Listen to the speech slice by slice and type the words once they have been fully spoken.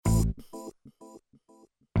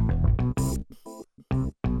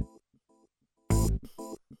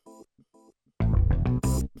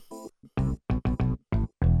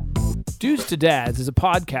Dudes to Dads is a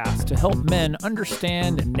podcast to help men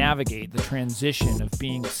understand and navigate the transition of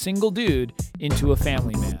being a single dude into a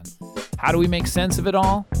family man. How do we make sense of it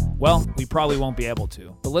all? Well, we probably won't be able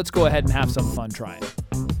to, but let's go ahead and have some fun trying.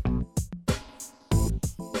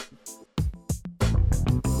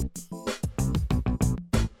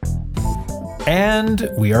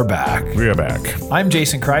 And we are back. We are back. I'm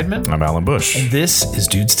Jason Kreidman. I'm Alan Bush. And this is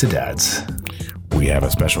Dudes to Dads. We have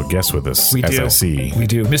a special guest with us, We as do. I see. We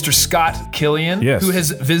do. Mr. Scott Killian, Yes. who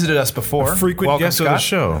has visited us before. Frequent Welcome, guest Scott. of the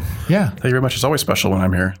show. Yeah. Thank you very much. It's always special when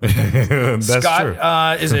I'm here. That's true.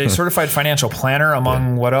 Scott is a certified financial planner,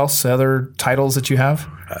 among what else? Other titles that you have?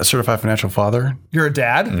 A certified financial father. You're a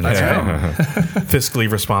dad. That's right. Fiscally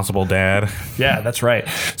responsible dad. Yeah, that's right.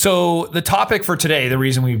 So the topic for today, the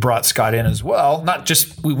reason we brought Scott in as well, not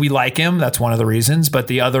just we like him, that's one of the reasons, but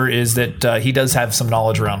the other is that he does have some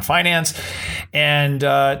knowledge around finance. And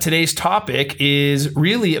today's topic is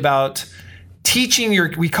really about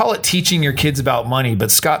we call it teaching your kids about money, but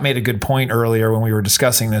Scott made a good point earlier when we were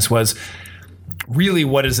discussing this was, really,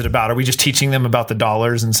 what is it about? Are we just teaching them about the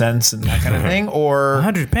dollars and cents and that kind of thing? Or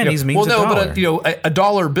 100 pennies means a dollar. But a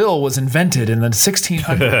dollar bill was invented in the 1600s,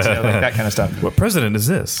 like that kind of stuff. What president is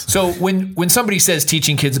this? So when somebody says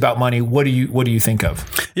teaching kids about money, what do you think of?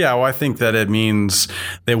 Yeah, well, I think that it means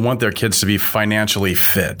they want their kids to be financially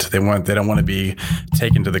fit. They don't want to be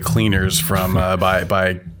taken to the cleaners from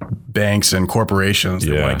by banks and corporations.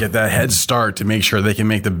 They want to get that head start to make sure they can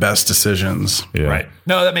make the best decisions. Yeah. Right.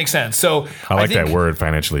 No, that makes sense. So I like that word,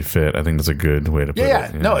 financially fit. I think that's a good way to put it.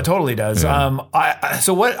 Yeah, no, it totally does. Yeah.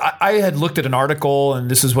 I had looked at an article, and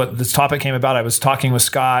this is what this topic came about. I was talking with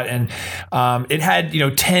Scott, and it had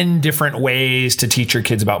 10 different ways to teach your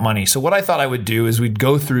kids about money. So what I thought I would do is we'd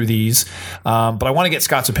go through these, but I want to get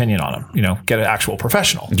Scott's opinion on them. Get an actual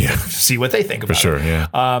professional. Yeah. See what they think about For sure, it.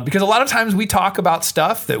 yeah. Because a lot of times we talk about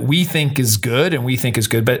stuff that we think is good,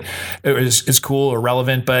 but is cool or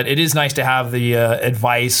relevant. But it is nice to have the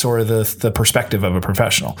advice or the perspective of a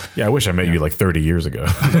professional. Yeah, I wish I met you like 30 years ago.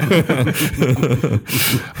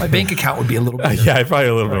 My bank account would be a little bit. Yeah, I'm probably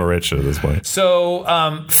a little more rich at this point. So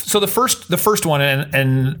the first one,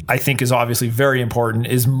 and I think is obviously very important,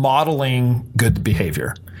 is modeling good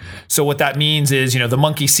behavior. So what that means is, the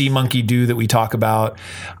monkey see, monkey do that we talk about,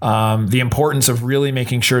 the importance of really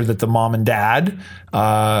making sure that the mom and dad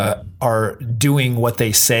are doing what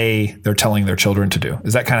they say they're telling their children to do.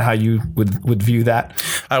 Is that kind of how you would view that?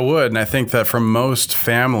 I would, and I think that for most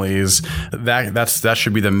families, that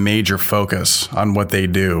should be the major focus on what they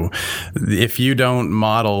do. If you don't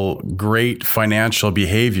model great financial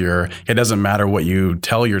behavior, it doesn't matter what you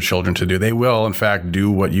tell your children to do. They will, in fact, do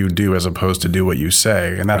what you do as opposed to do what you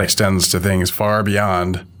say, and that extends to things far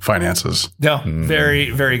beyond finances. No, very,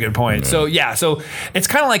 very good point. Yeah. So it's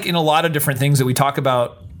kind of like in a lot of different things that we talk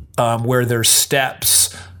about where there's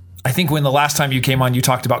steps. I think when the last time you came on, you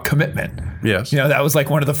talked about commitment. Yes. That was like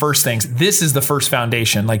one of the first things. This is the first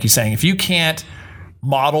foundation, like you're saying. If you can't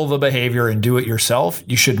model the behavior and do it yourself,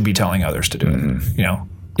 you shouldn't be telling others to do it.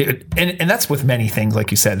 And that's with many things, like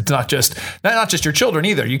you said. It's not just your children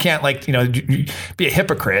either. You can't be a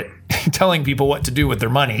hypocrite telling people what to do with their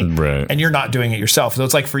money, right, and you're not doing it yourself. So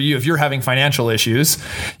it's like for you, if you're having financial issues,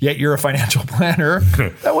 yet you're a financial planner,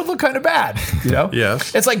 that would look kind of bad.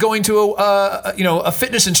 Yes. It's like going to a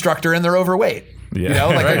fitness instructor and they're overweight. Yeah.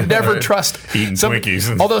 I never trust eating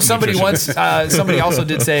Twinkies. Although somebody also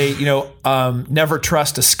did say, never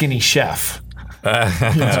trust a skinny chef.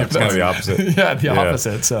 It's kind of the opposite. Yeah, the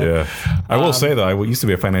opposite. So yeah, I will say though, I used to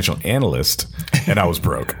be a financial analyst, and I was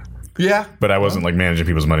broke. Yeah, but I wasn't like managing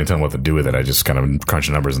people's money, telling them what to do with it. I just kind of crunched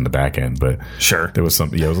numbers in the back end. But sure, there was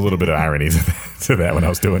something. Yeah, it was a little bit of irony to that when I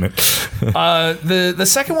was doing it. The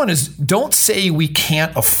second one is don't say we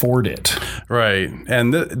can't afford it. Right,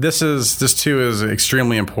 and this too is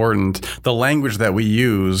extremely important. The language that we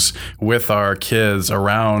use with our kids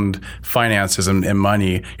around finances and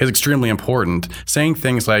money is extremely important. Saying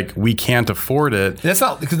things like "we can't afford it." That's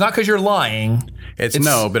not because you're lying. But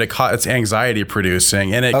it's anxiety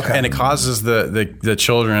producing, and it causes the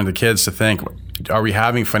children and the kids to think, are we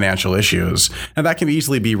having financial issues? And that can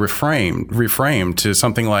easily be reframed to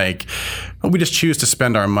something like, we just choose to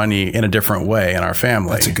spend our money in a different way in our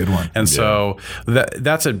family. That's a good one. And so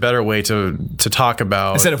that's a better way to talk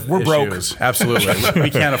about instead of we're issues. Broke. Absolutely.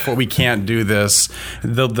 We can't afford, we can't do this.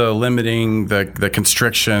 The limiting, the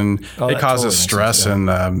constriction, it causes stress and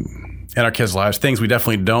in our kids' lives, things we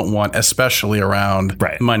definitely don't want, especially around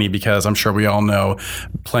money, because I'm sure we all know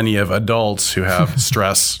plenty of adults who have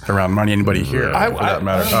stress around money. Anybody here, for that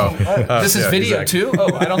matter? This is video too?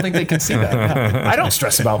 Oh, I don't think they can see that. I don't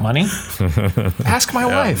stress about money. Ask my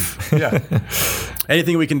wife. Yeah.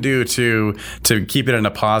 Anything we can do to keep it in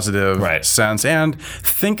a positive sense, and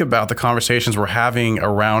think about the conversations we're having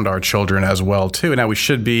around our children as well too. Now, we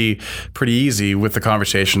should be pretty easy with the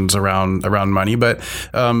conversations around money, but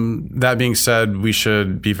that being said, we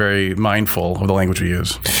should be very mindful of the language we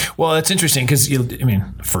use. Well, it's interesting because,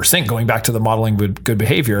 first thing, going back to the modeling good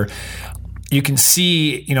behavior, you can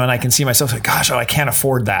see, and I can see myself like, gosh, I can't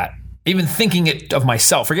afford that. Even thinking it of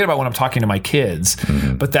myself, forget about when I'm talking to my kids,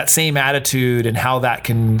 but that same attitude and how that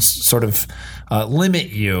can sort of limit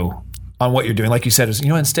you on what you're doing. Like you said, is,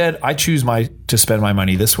 instead I choose to spend my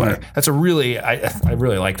money this way. Right. That's I really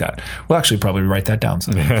like that. We'll actually probably write that down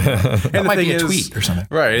someday. That might be a tweet or something.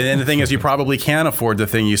 Right. And the thing is, you probably can afford the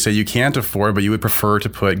thing you say you can't afford, but you would prefer to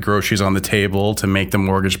put groceries on the table, to make the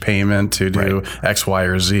mortgage payment, to do X, Y,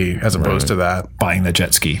 or Z, as opposed to that. Buying the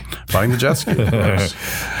jet ski. Buying the jet ski, of course.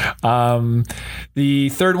 The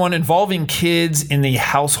third one, involving kids in the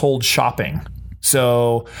household shopping.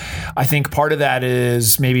 So I think part of that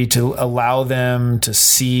is maybe to allow them to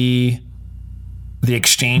see the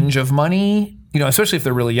exchange of money, especially if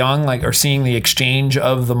they're really young, or seeing the exchange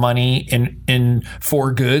of the money in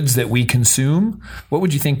for goods that we consume. What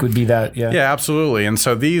would you think would be that? Yeah, absolutely. And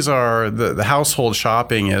so these are the household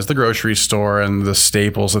shopping is the grocery store and the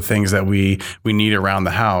staples, the things that we need around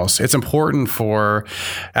the house. It's important for,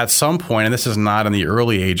 at some point, and this is not in the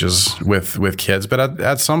early ages with kids, but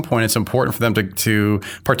at some point it's important for them to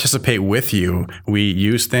participate with you. We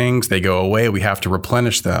use things, they go away, we have to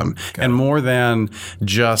replenish them. Okay. And more than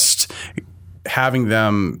just having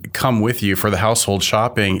them come with you for the household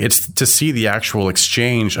shopping, it's to see the actual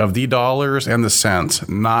exchange of the dollars and the cents,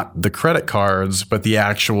 not the credit cards, but the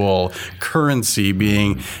actual currency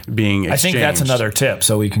being exchanged. I think that's another tip,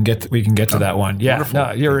 so we can get to that one. Yeah, wonderful.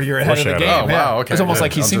 No, you're ahead of the game. Oh, wow, okay. It's almost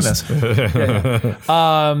like he's seen this.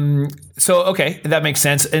 So, okay, that makes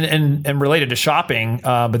sense. And related to shopping,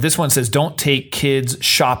 but this one says, don't take kids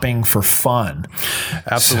shopping for fun.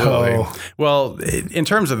 Absolutely. So, well, in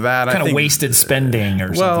terms of that, I think wasted spending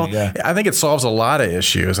or something. Well, I think it solves a lot of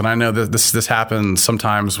issues. And I know that this happens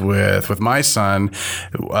sometimes with my son.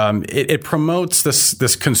 It promotes this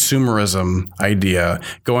consumerism idea,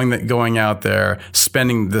 going out there,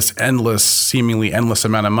 spending this seemingly endless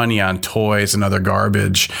amount of money on toys and other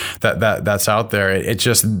garbage that's out there. It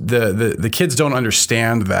just, the kids don't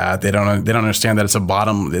understand that. They don't understand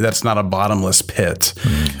that that's not a bottomless pit.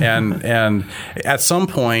 Mm-hmm. And at some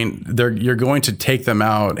point you're going to take them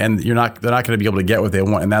out, and they're not going to be able to get what they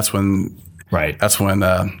want, and that's when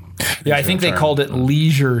I think they called it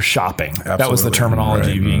leisure shopping. Absolutely. That was the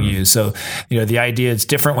terminology being used. So, the idea is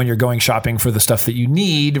different when you're going shopping for the stuff that you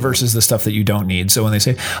need versus the stuff that you don't need. So when they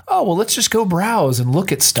say, oh, well, let's just go browse and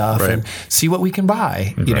look at stuff and see what we can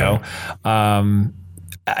buy,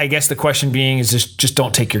 I guess the question being is just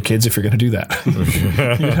don't take your kids if you're going to do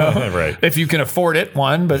that. Right. If you can afford it,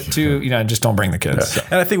 one, but two, just don't bring the kids. Yeah. So.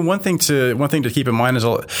 And I think one thing to keep in mind is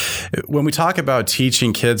when we talk about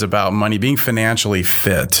teaching kids about money, being financially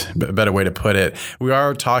fit, a better way to put it, we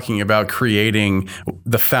are talking about creating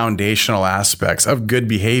the foundational aspects of good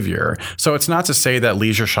behavior. So it's not to say that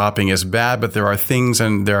leisure shopping is bad, but there are things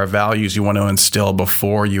and there are values you want to instill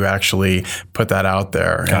before you actually put that out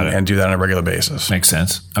there and do that on a regular basis. Makes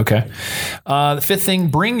sense. Okay. The fifth thing,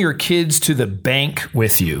 bring your kids to the bank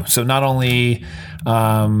with you. So not only,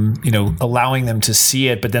 allowing them to see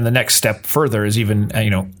it, but then the next step further is even,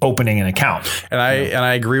 opening an account. And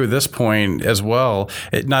I agree with this point as well.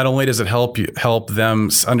 It not only does it help them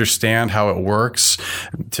understand how it works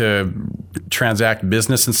to transact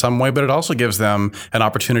business in some way, but it also gives them an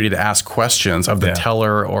opportunity to ask questions of the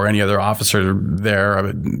teller or any other officer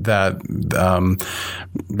there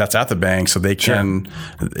that's at the bank, so they can,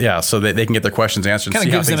 so they can get their questions answered. Kind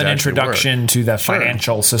of gives them an introduction to the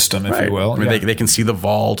financial system, if you will. I mean, they can see the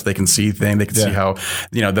vault, they can see things, they can see how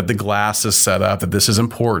that the glass is set up, that this is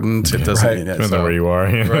important. It doesn't depends on where you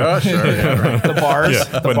are. The bars,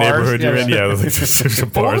 what neighborhood you're in.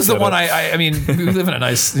 What was the one? I mean, we live in a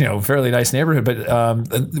nice, fairly nice neighborhood,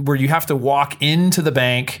 but where you have to walk into the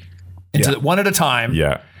bank one at a time.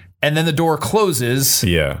 Yeah. And then the door closes,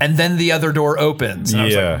 and then the other door opens. And I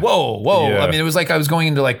was like, whoa. Yeah. I mean, it was like I was going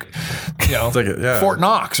into Fort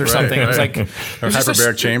Knox or something. It was like or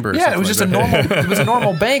hyperbaric chambers. Yeah, it was just it was a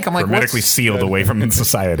normal bank. I'm like, hermetically sealed away from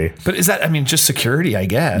society. But is that, just security, I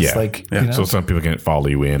guess. Yeah. So some people can follow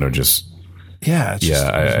you in or just Yeah, it's just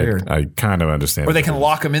weird. I kind of understand. Or they can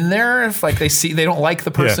lock them in there if like they don't like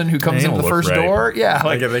the person who comes into the first door. Yeah,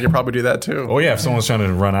 Like they could probably do that too. Oh yeah, if someone's trying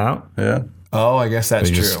to run out. Yeah. Oh, I guess that's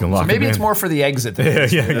You true. just can So lock maybe them it's in. more for the exit. Than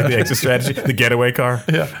The exit strategy, the getaway car.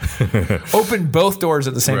 Yeah. Open both doors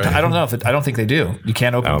at the same time. I don't know I don't think they do. You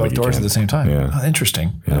can't open both think you doors can. at the same time. Yeah. Oh,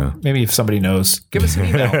 interesting. Maybe if somebody knows, give us an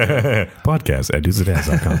email. Podcast at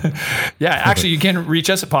dudesadads.com. Yeah, actually, you can reach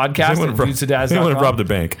us at podcast@dudesadads.com. Anyone robbed the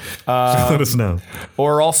bank? Let us know.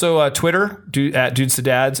 Or also Twitter at Dudes to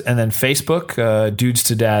Dads, and then Facebook, Dudes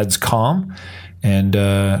to Dads.com. And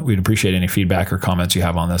we'd appreciate any feedback or comments you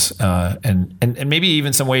have on this, and maybe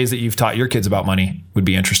even some ways that you've taught your kids about money would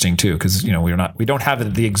be interesting too, because we don't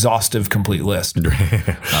have the exhaustive complete list.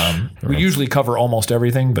 We usually cover almost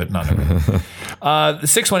everything, but not everything. The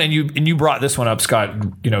sixth one, and you brought this one up,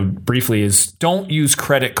 Scott, briefly, is don't use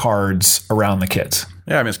credit cards around the kids.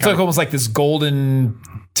 Yeah, I mean, It's like almost like this golden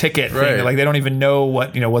ticket thing. Like they don't even know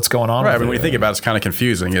what's going on. Right. with When it. you think about it, it's kind of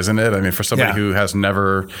confusing, isn't it? I mean, for somebody who has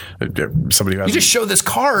never, somebody who has You just show this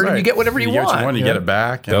card and you get whatever you want. get what you want, you get it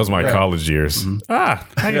back. That was my college years. I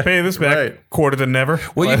can pay this back quarter than never.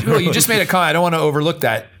 Well, you just made a comment. I don't want to overlook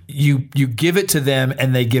that. You give it to them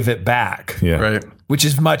and they give it back. Yeah. Right. Which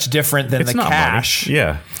is much different than the not cash. money.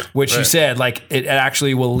 Yeah. Which you said, like it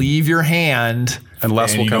actually will leave your hand. And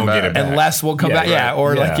less will you come don't get back. it back. And less will come Yeah, back. right. Yeah.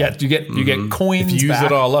 Or Yeah. you get coins. If you use back.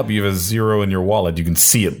 it all up, you have a zero in your wallet. You can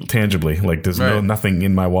see it tangibly. Like there's nothing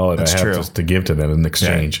in my wallet I have true. to give to them in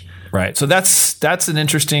exchange. Right. So that's an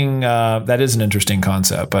interesting that is an interesting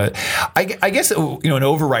concept. But I guess an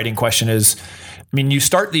overriding question is, I mean, you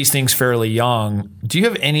start these things fairly young. Do you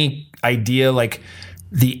have any idea like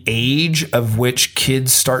the age of which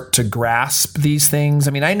kids start to grasp these things?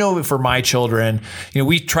 I mean, I know for my children,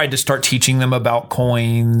 we tried to start teaching them about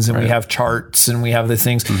coins, and we have charts, and we have the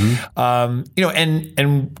things,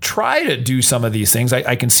 and try to do some of these things.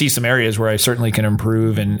 I can see some areas where I certainly can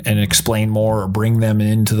improve and explain more or bring them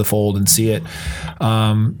into the fold and see it.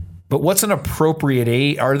 But what's an appropriate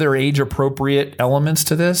age? Are there age appropriate elements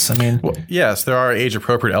to this? I mean, Yes, there are age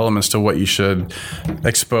appropriate elements to what you should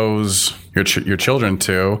expose your children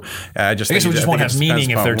to. I guess we just won't have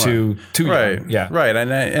meaning if they're too right. young. Yeah, right.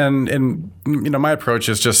 And my approach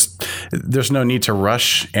is just there's no need to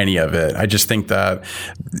rush any of it. I just think that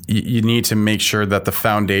you need to make sure that the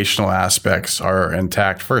foundational aspects are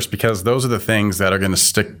intact first, because those are the things that are going to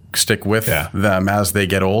stick with them as they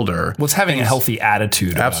get older. Well, it's having a healthy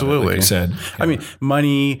attitude. Absolutely. Like you said. I mean,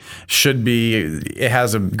 money should be. It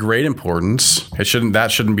has a great importance. That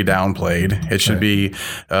shouldn't be downplayed. It should be.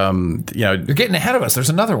 You're getting ahead of us.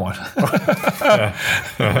 There's another one.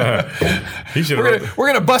 We're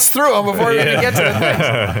gonna bust through them before we even get to the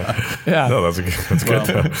things. Yeah. No, that's good.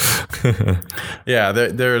 Though. Yeah.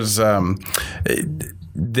 There's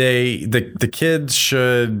the kids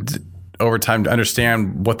should over time to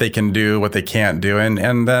understand what they can do, what they can't do.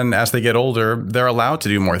 And then as they get older, they're allowed to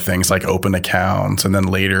do more things like open accounts and then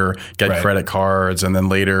later get credit cards and then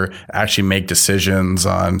later actually make decisions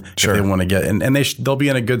on if they want to get, and they'll be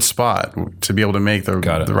in a good spot to be able to make the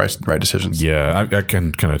right decisions. Yeah, I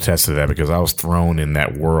can kind of attest to that because I was thrown in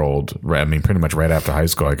that world. I mean, pretty much right after high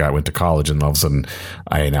school, I went to college and all of a sudden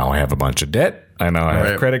I now have a bunch of debt. I know I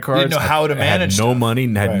have credit cards. You didn't know how to manage. Had no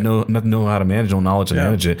money. Had no how to manage. No knowledge to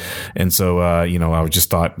manage it. And so I just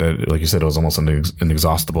thought that, like you said, it was almost an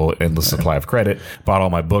inexhaustible, endless supply of credit. Bought all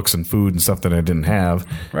my books and food and stuff that I didn't have.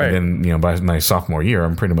 Right. And then by my sophomore year,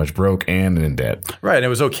 I'm pretty much broke and in debt. Right. And it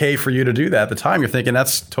was okay for you to do that at the time. You're thinking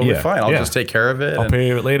that's totally fine. I'll just take care of it. I'll pay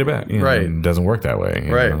it later back. Right. It doesn't work that way.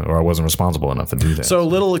 Right. Or I wasn't responsible enough to do that. So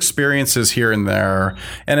little experiences here and there,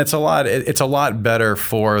 and it's a lot better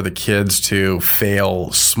for the kids to fail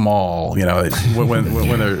small,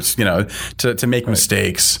 when there's, to make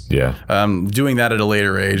mistakes. Yeah. Doing that at a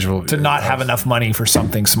later age to not have enough money for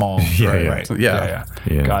something small. Yeah.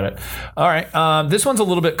 Got it. All right. This one's a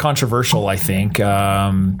little bit controversial, I think.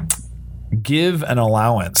 Give an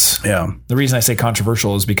allowance. Yeah. The reason I say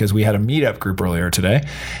controversial is because we had a meetup group earlier today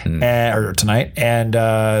or tonight, and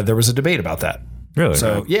there was a debate about that. Really?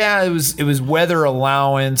 So it was whether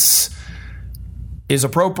allowance is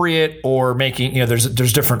appropriate or making,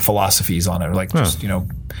 there's different philosophies on it. Like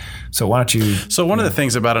so why don't you? So one of the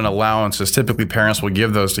things about an allowance is typically parents will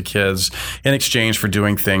give those to kids in exchange for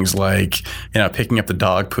doing things like, picking up the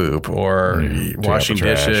dog poop or washing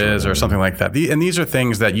dishes or something like that. And these are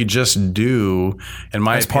things that you just do, in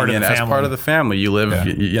my opinion, as part of the family. You live,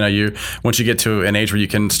 you once you get to an age where you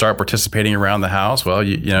can start participating around the house, well,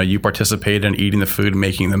 you participate in eating the food and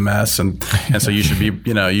making the mess. And so you should be,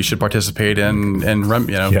 you should participate in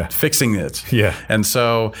fixing it. Yeah. And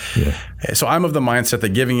so So I'm of the mindset that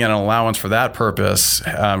giving an allowance for that purpose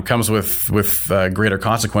comes with greater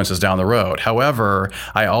consequences down the road. However,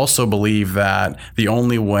 I also believe that the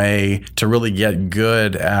only way to really get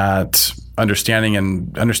good at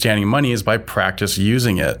understanding money is by practice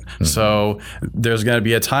using it. Mm-hmm. So there's going to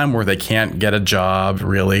be a time where they can't get a job,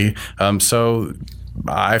 really. So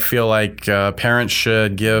I feel like parents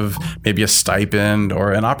should give maybe a stipend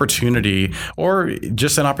or an opportunity, or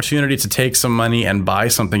just an opportunity to take some money and buy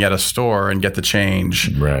something at a store and get the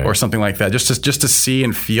change, right, or something like that, just to see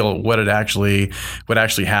and feel what actually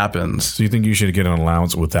happens. So you think you should get an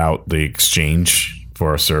allowance without the exchange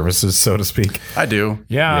for our services, so to speak? I do.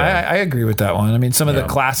 Yeah. I agree with that one. I mean, some of the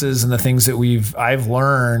classes and the things that I've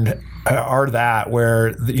learned are that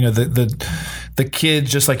where the kids,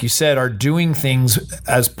 just like you said, are doing things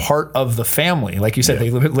as part of the family. Like you said, they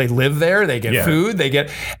live there, they get food,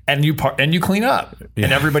 and you clean up,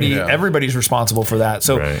 and everybody's responsible for that.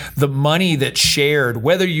 So the money that's shared,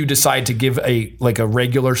 whether you decide to give a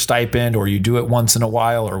regular stipend or you do it once in a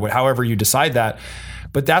while or however you decide that,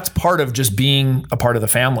 but that's part of just being a part of the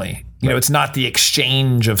family. It's not the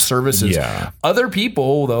exchange of services. Yeah. Other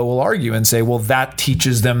people, though, will argue and say, well, that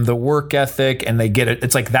teaches them the work ethic and they get it.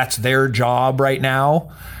 It's like that's their job right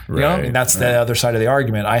now. And that's the other side of the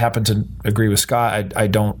argument. I happen to agree with Scott. I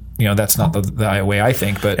don't, that's not the way I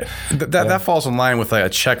think, but that falls in line with like a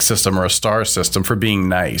check system or a star system for being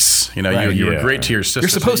nice. You were great to your sister. You're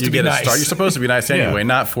supposed to be nice. You're supposed to be nice anyway,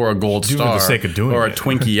 not for a gold star for the sake of doing or it. a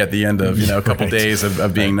Twinkie at the end of a couple days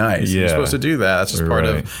of being nice. You're supposed to do that. That's just part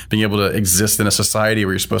of being able to exist in a society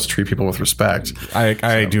where you're supposed to treat people with respect.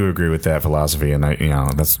 I do agree with that philosophy, and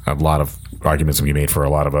that's a lot of arguments can be made for a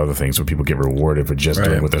lot of other things where people get rewarded for just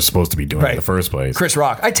doing what they're supposed to be doing in the first place. Chris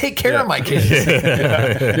Rock, I take care of my kids.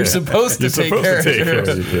 You're supposed to take care of your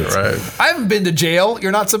kids. Right. I haven't been to jail.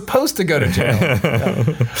 You're not supposed to go to jail.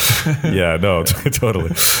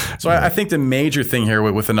 Totally. So I think the major thing here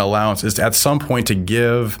with an allowance is at some point to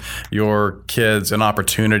give your kids an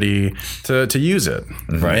opportunity to use it.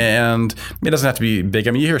 Right. And it doesn't have to be big.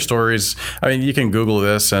 I mean, you hear stories. I mean, you can Google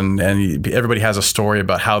this and everybody has a story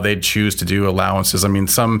about how they'd choose to do allowances. I mean,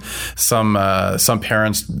 some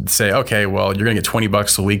parents say, okay, well, you're going to get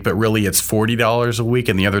 $20 a week, but really it's $40 a week,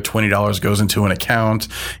 and the other $20 goes into an account,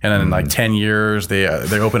 and then in like 10 years they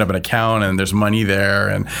open up an account and there's money there.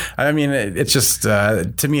 And I mean, it's just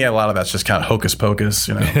to me, a lot of that's just kind of hocus pocus,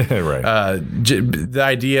 Right. The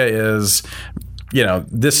idea is,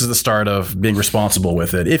 this is the start of being responsible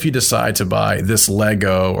with it. If you decide to buy this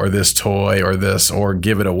Lego or this toy or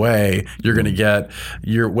give it away, you're going to get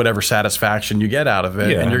your whatever satisfaction you get out of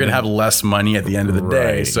it, and you're going to have less money at the end of the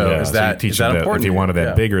day. So is that important? If you wanted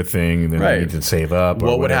that bigger thing, then you need to save up.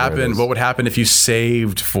 What would happen? What would happen if you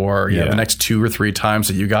saved for the next 2 or 3 times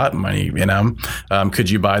that you got money? Could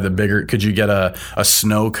you buy the bigger? Could you get a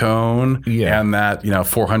snow cone and that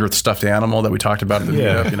 400th stuffed animal that we talked about at the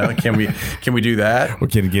video? Can we do that? We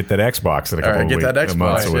can get that Xbox in a couple of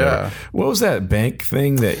months or whatever. What was that bank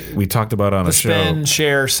thing that we talked about on a show? Spend,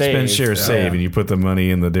 share, save. And you put the money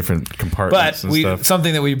in the different compartments and stuff.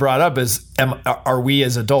 Something that we brought up is, are we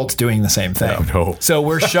as adults doing the same thing? No. So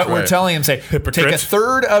we're telling them, take a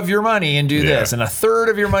third of your money and do this, and a third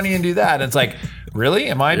of your money and do that. And it's like, really?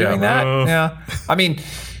 Am I doing that? Yeah. I mean,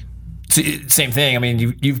 same thing. I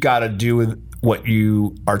mean, you've got to do with what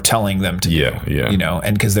you are telling them to do,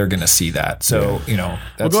 and because they're going to see that. So,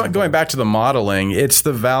 that's going back to the modeling, it's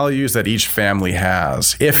the values that each family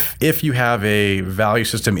has. If you have a value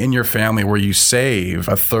system in your family where you save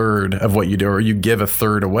a third of what you do, or you give a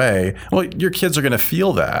third away, well, your kids are going to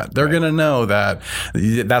feel that. They're going to know that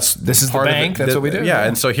this is part the bank. That's what we do. Yeah.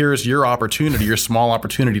 And so here's your opportunity, your small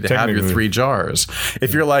opportunity to have your 3 jars.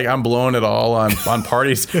 If you're like, I'm blowing it all on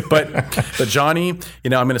parties, but Johnny,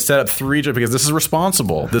 I'm going to set up 3 jars because this is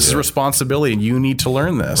responsible. This is responsibility, and you need to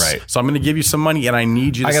learn this. Right. So I'm going to give you some money, and I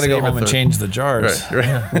need you to save. I got to go home and change the jars.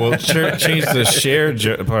 Right. Well, change the share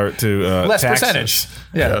part to less taxes. percentage.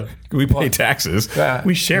 Yeah. We pay taxes.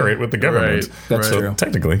 We share it with the government. Right. That's true.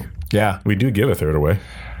 Technically. Yeah. We do give a third away.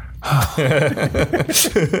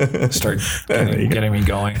 Start getting me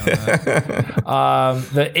going on that.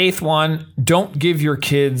 The 8th one, don't give your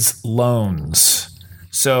kids loans.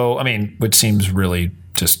 So, I mean, which seems really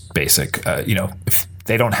just basic. If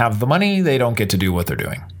they don't have the money, they don't get to do what they're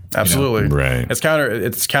doing. Absolutely. Right. It's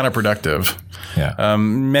counterproductive. Yeah.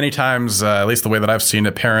 Many times, at least the way that I've seen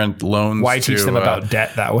it, parent loans. Why teach them about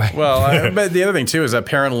debt that way? Well, but the other thing too is that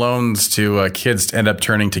parent loans to kids end up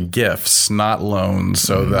turning to gifts, not loans.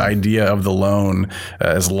 So the idea of the loan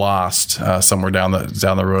is lost somewhere down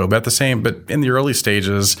the road. But in the early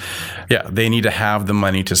stages, they need to have the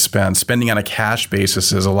money to spend. Spending on a cash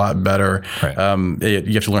basis is a lot better. Right.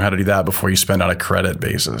 You have to learn how to do that before you spend on a credit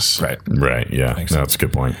basis. Right. Right. Yeah. That's a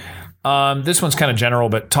good point. This one's kind of general,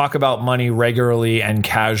 but talk about money regularly and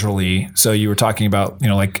casually. So you were talking about,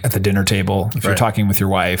 like at the dinner table, if you're talking with your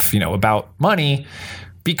wife, about money,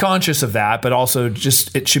 be conscious of that, but also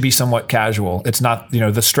just, it should be somewhat casual. It's not,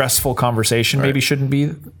 the stressful conversation maybe shouldn't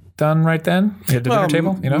be done right then at the dinner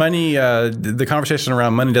table. Money, the conversation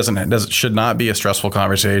around money should not be a stressful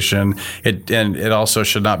conversation. It also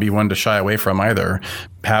should not be one to shy away from either.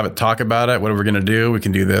 Talk about it. What are we going to do? We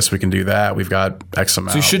can do this. We can do that. We've got X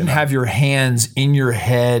amount. So you shouldn't have your hands in your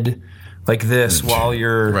head like this while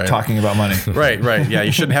you're talking about money. Right. Yeah,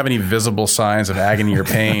 you shouldn't have any visible signs of agony or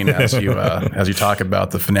pain as you talk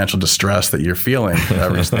about the financial distress that you're feeling.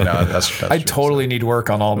 I totally need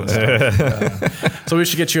work on all this. So we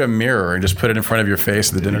should get you a mirror and just put it in front of your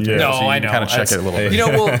face at the dinner table. No, so you I can know. kind of check it a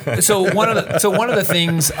little bit. So one of the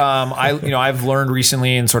things I've learned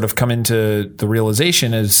recently and sort of come into the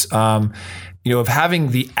realization is of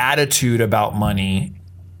having the attitude about money.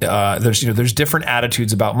 There's different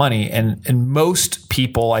attitudes about money, and most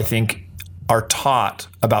people, I think, are taught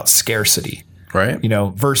about scarcity, right?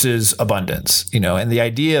 Versus abundance, and the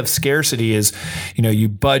idea of scarcity is, you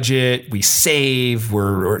budget, we save,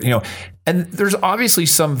 and there's obviously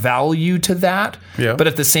some value to that, but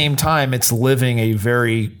at the same time, it's living a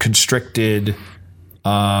very constricted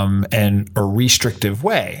and a restrictive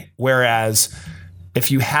way. Whereas if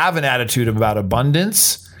you have an attitude about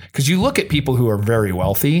abundance, because you look at people who are very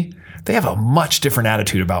wealthy, they have a much different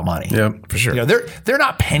attitude about money. Yeah, for sure. They're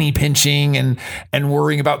not penny pinching and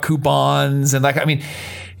worrying about coupons and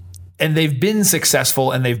and they've been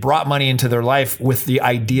successful and they've brought money into their life with the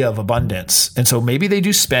idea of abundance. And so maybe they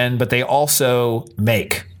do spend, but they also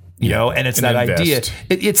make. And it's that invest.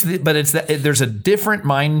 idea. There's a different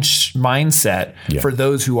mindset for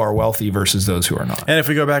those who are wealthy versus those who are not. And if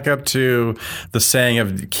we go back up to the saying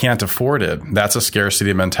of can't afford it, that's a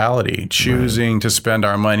scarcity mentality. Choosing to spend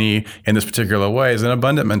our money in this particular way is an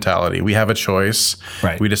abundant mentality. We have a choice.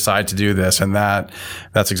 Right. We decide to do this, and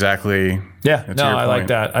that's exactly. Yeah, no, I like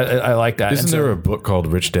that. I like that. Isn't there a book called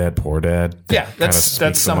Rich Dad, Poor Dad? Yeah, that's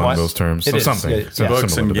somewhat those terms. It is. Something. Yeah.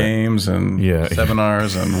 Books and games and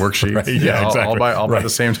seminars and worksheets. Right. Yeah, exactly. All by the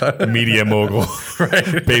same time. Media mogul,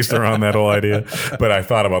 based around that whole idea. But I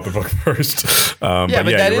thought about the book first. But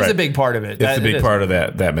that is a big part of it. It's a big part of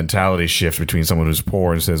that mentality shift between someone who's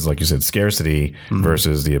poor and says, like you said, scarcity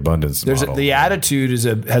versus the abundance model. The attitude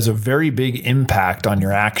has a very big impact on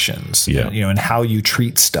your actions. And how you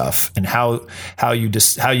treat stuff and how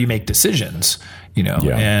you make decisions.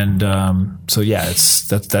 And that's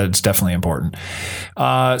definitely important.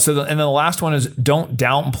 And then the last one is don't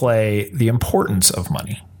downplay the importance of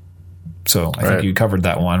money. So I think you covered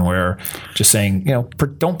that one where just saying,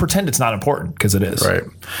 don't pretend it's not important because it is. Right.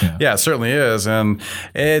 Yeah, it certainly is. And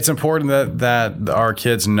it's important that our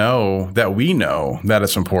kids know that we know that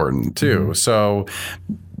it's important too. Mm-hmm. So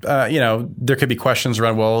there could be questions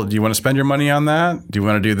around, well, do you want to spend your money on that? Do you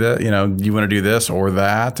want to do that? Do you want to do this or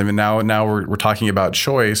that? I mean, now we're talking about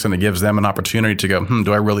choice, and it gives them an opportunity to go,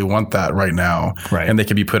 do I really want that right now? Right. And they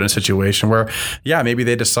could be put in a situation where, maybe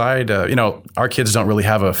they decide, our kids don't really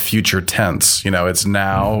have a future tense, it's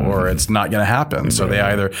now or it's not going to happen. So they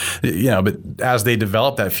either, but as they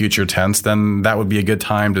develop that future tense, then that would be a good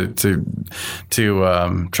time to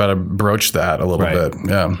try to broach that a little bit.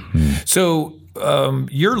 Yeah. So,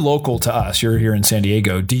 you're local to us. You're here in San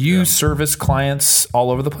Diego. Do you service clients all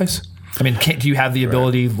over the place? I mean, do you have the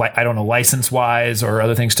ability, license-wise or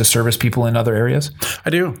other things to service people in other areas? I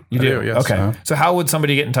do. You do? Yes. Okay. So how would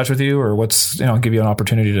somebody get in touch with you, or give you an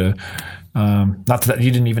opportunity to? Not that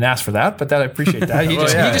you didn't even ask for that, but I appreciate that. He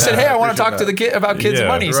just said, "Hey, I want to talk to the kid about kids'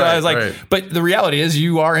 money." So I was like, "But the reality is,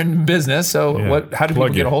 you are in business. So how do people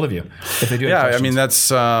get a hold of you if they do?" have questions? I mean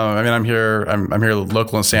that's. I'm here. I'm here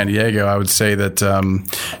local in San Diego. I would say that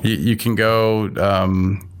you can go.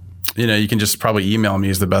 You can just probably email me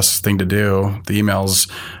is the best thing to do. The email's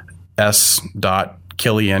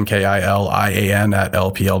s.kilian, KILIAN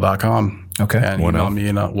 @lpl.com. Okay. And email me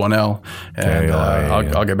in 1L, and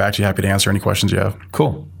I'll get back to you. Happy to answer any questions you have.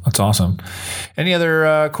 Cool. That's awesome. Any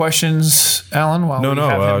other questions, Alan, while we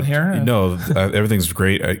have him here? No, everything's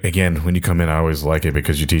great. Again, when you come in, I always like it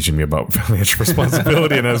because you're teaching me about financial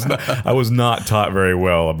responsibility, and I was not taught very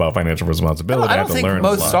well about financial responsibility. I don't think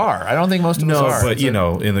most are. I don't think most of us are. But,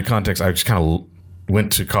 in the context, I just kind of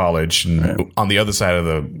went to college on the other side of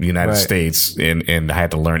the United States, and I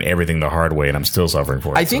had to learn everything the hard way, and I'm still suffering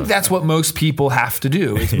for it. I think that's what most people have to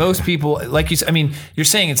do. It's most people, like you said, I mean, you're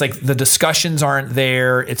saying it's like the discussions aren't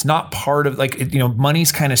there. It's not part of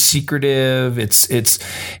money's kind of secretive. It's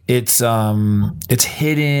hidden.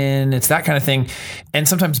 It's that kind of thing, and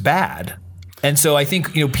sometimes bad. And so I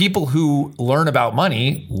think, people who learn about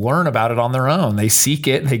money learn about it on their own. They seek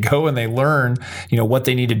it, they go and they learn, what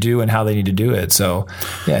they need to do and how they need to do it. So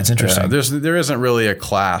yeah, it's interesting. Yeah, there isn't really a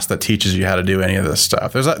class that teaches you how to do any of this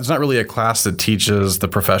stuff. There's not really a class that teaches the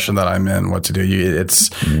profession that I'm in what to do.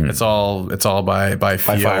 It's all by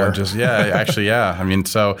feel. Fire. Just actually, yeah. I mean,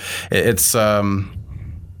 so it's.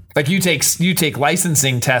 Like you take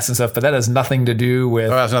licensing tests and stuff, but that has nothing to do with.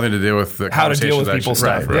 It has nothing to do with the how to deal with people's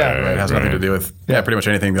stuff. Right. It has nothing to do with pretty much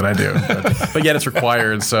anything that I do. But yet it's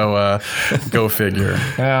required. So go figure.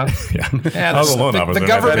 Yeah. I was a loan officer.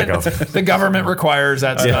 The government requires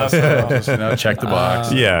that stuff. So, check the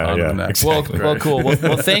box. Exactly. Well, cool.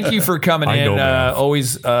 Well, thank you for coming in.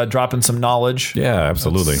 Always dropping some knowledge. Yeah,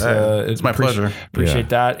 absolutely. It's my pleasure. Appreciate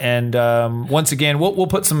that. And once again, we'll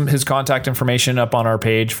put his contact information up on our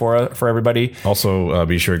page for everybody. Also,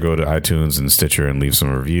 be sure to go to iTunes and Stitcher and leave some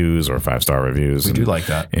reviews or 5-star reviews. We do like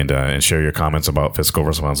that. And share your comments about fiscal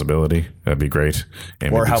responsibility. That'd be great.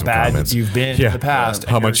 And or how bad you've been in the past.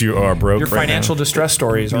 How much you are broke. Your financial distress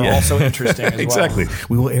stories are also interesting as well. Exactly.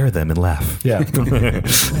 We will air them and laugh. Yeah.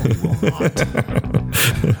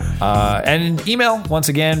 And email, once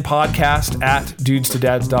again,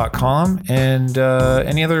 podcast@dudestodads.com. And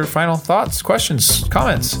any other final thoughts, questions,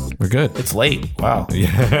 comments? We're good. It's late. Wow.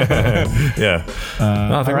 Yeah.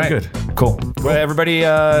 I think we're good. Cool. Well, everybody,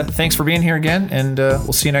 thanks for being here again, and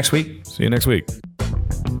we'll see you next week. See you next week.